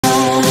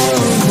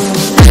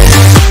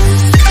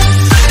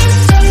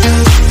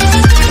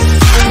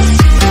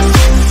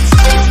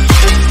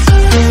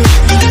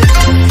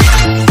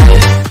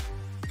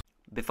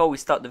we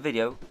start the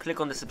video,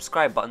 click on the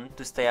subscribe button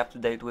to stay up to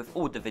date with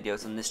all the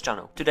videos on this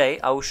channel. Today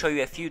I will show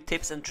you a few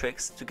tips and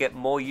tricks to get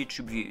more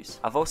YouTube views.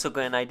 I've also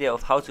got an idea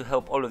of how to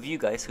help all of you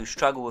guys who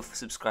struggle with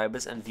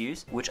subscribers and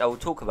views, which I will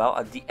talk about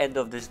at the end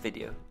of this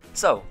video.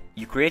 So,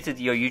 you created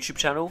your YouTube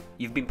channel,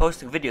 you've been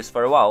posting videos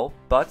for a while,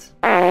 but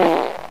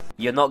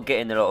you're not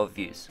getting a lot of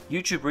views.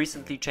 YouTube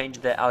recently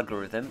changed their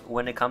algorithm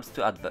when it comes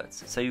to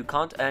adverts, so you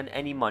can't earn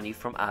any money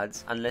from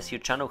ads unless your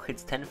channel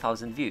hits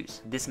 10,000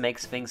 views. This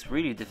makes things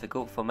really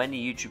difficult for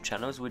many YouTube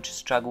channels which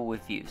struggle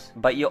with views.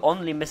 But you're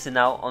only missing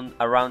out on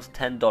around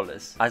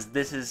 $10, as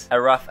this is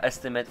a rough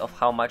estimate of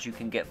how much you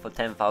can get for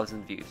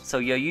 10,000 views. So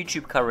your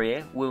YouTube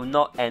career will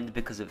not end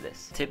because of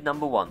this. Tip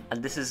number 1,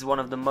 and this is one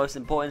of the most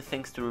important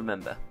things to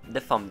remember: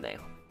 the thumbnail.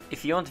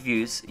 If you want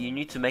views, you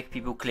need to make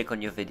people click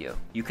on your video.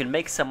 You can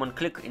make someone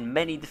click in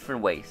many different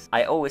ways.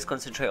 I always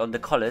concentrate on the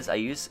colors I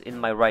use in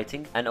my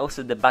writing and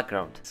also the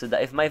background, so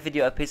that if my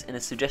video appears in a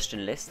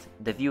suggestion list,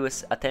 the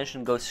viewer's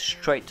attention goes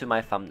straight to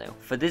my thumbnail.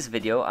 For this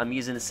video, I'm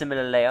using a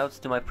similar layout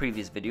to my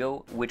previous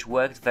video, which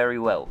worked very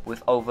well,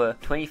 with over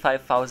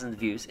 25,000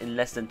 views in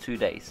less than 2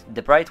 days.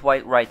 The bright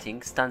white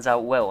writing stands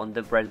out well on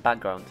the red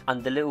background,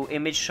 and the little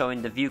image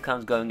showing the view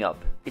count going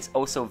up is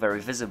also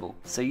very visible.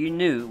 So you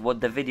knew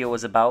what the video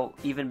was about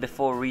even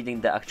before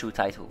reading the actual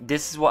title.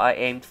 This is what I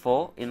aimed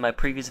for in my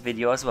previous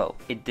video as well.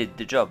 It did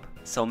the job.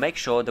 So make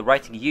sure the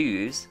writing you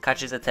use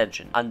catches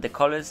attention, and the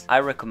colors I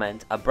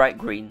recommend are bright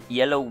green,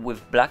 yellow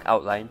with black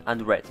outline,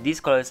 and red. These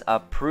colors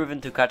are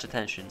proven to catch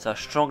attention, so I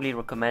strongly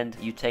recommend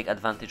you take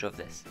advantage of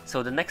this.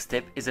 So the next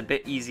tip is a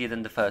bit easier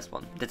than the first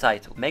one: the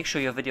title. Make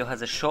sure your video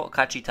has a short,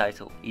 catchy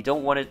title. You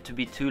don't want it to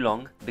be too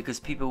long because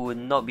people will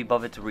not be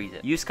bothered to read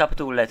it. Use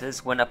capital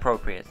letters when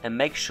appropriate, and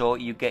make sure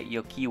you get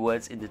your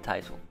keywords in the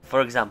title.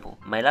 For example,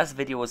 my last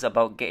video was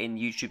about getting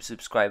YouTube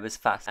subscribers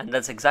fast, and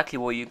that's exactly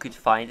what you could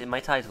find in my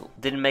title.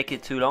 Didn't make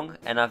it too long,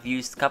 and I've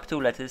used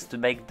capital letters to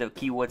make the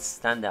keywords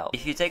stand out.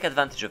 If you take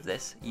advantage of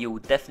this, you will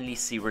definitely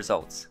see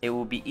results. It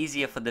will be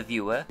easier for the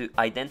viewer to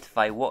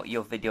identify what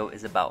your video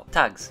is about.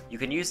 Tags. You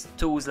can use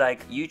tools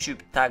like YouTube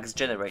Tags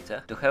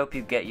Generator to help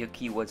you get your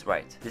keywords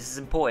right. This is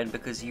important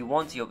because you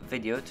want your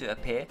video to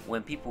appear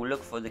when people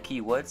look for the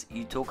keywords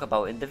you talk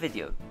about in the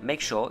video.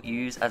 Make sure you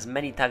use as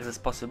many tags as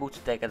possible to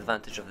take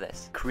advantage of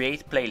this.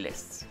 Create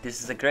playlists.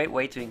 This is a great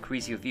way to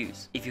increase your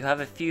views. If you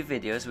have a few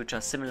videos which are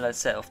similar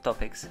set of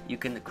topics, you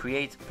can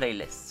create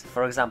playlists.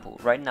 For example,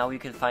 right now you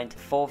can find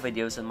 4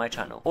 videos on my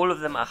channel. All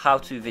of them are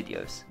how-to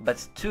videos,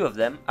 but 2 of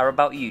them are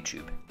about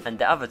YouTube, and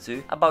the other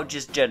 2 about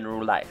just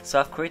general life. So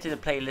I've created a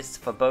playlist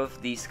for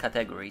both these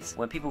categories.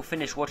 When people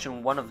finish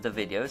watching one of the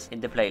videos in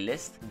the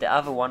playlist, the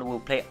other one will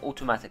play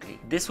automatically.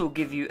 This will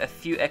give you a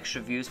few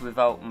extra views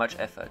without much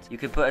effort. You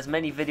can put as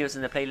many videos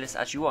in the playlist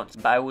as you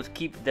want, but I would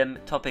keep them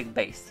topic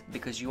based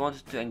because you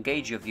want to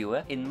engage your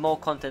viewer in more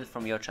content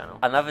from your channel.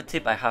 Another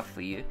tip I have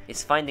for you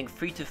is finding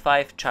 3 to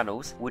 5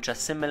 channels which are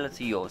similar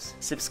to yours,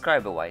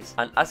 subscriber wise,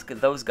 and ask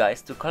those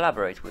guys to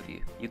collaborate with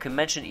you. You can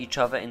mention each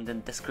other in the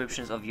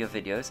descriptions of your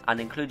videos and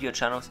include your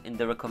channels in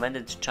the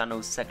recommended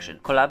channels section.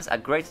 Collabs are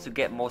great to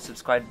get more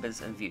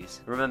subscribers and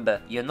views.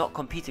 Remember, you're not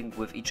competing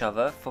with each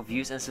other for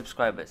views and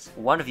subscribers.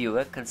 One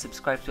viewer can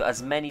subscribe to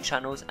as many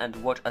channels and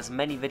watch as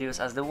many videos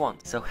as they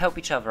want, so help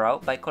each other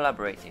out by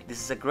collaborating.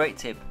 This is a great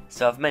tip.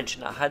 So I've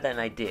mentioned I had an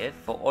idea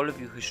for all of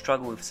you who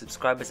struggle with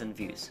subscribers and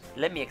views.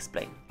 Let me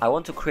explain. I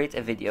want to create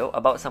a video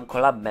about some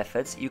collab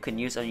methods you can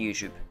use on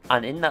YouTube,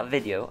 and in that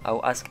video I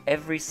will ask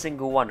every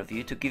single one of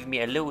you to give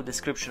me a little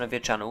description of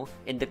your channel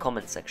in the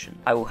comment section.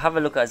 I will have a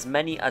look at as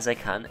many as I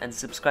can and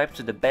subscribe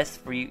to the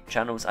best 3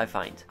 channels I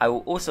find. I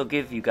will also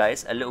give you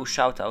guys a little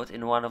shout out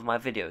in one of my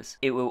videos.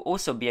 It will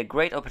also be a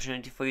great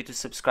opportunity for you to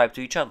subscribe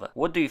to each other.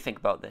 What do you think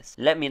about this?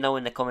 Let me know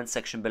in the comment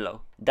section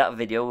below. That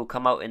video will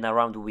come out in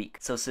around a week,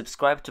 so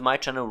subscribe to my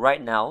channel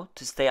right now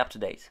to stay up to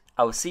date.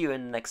 I will see you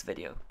in the next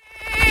video.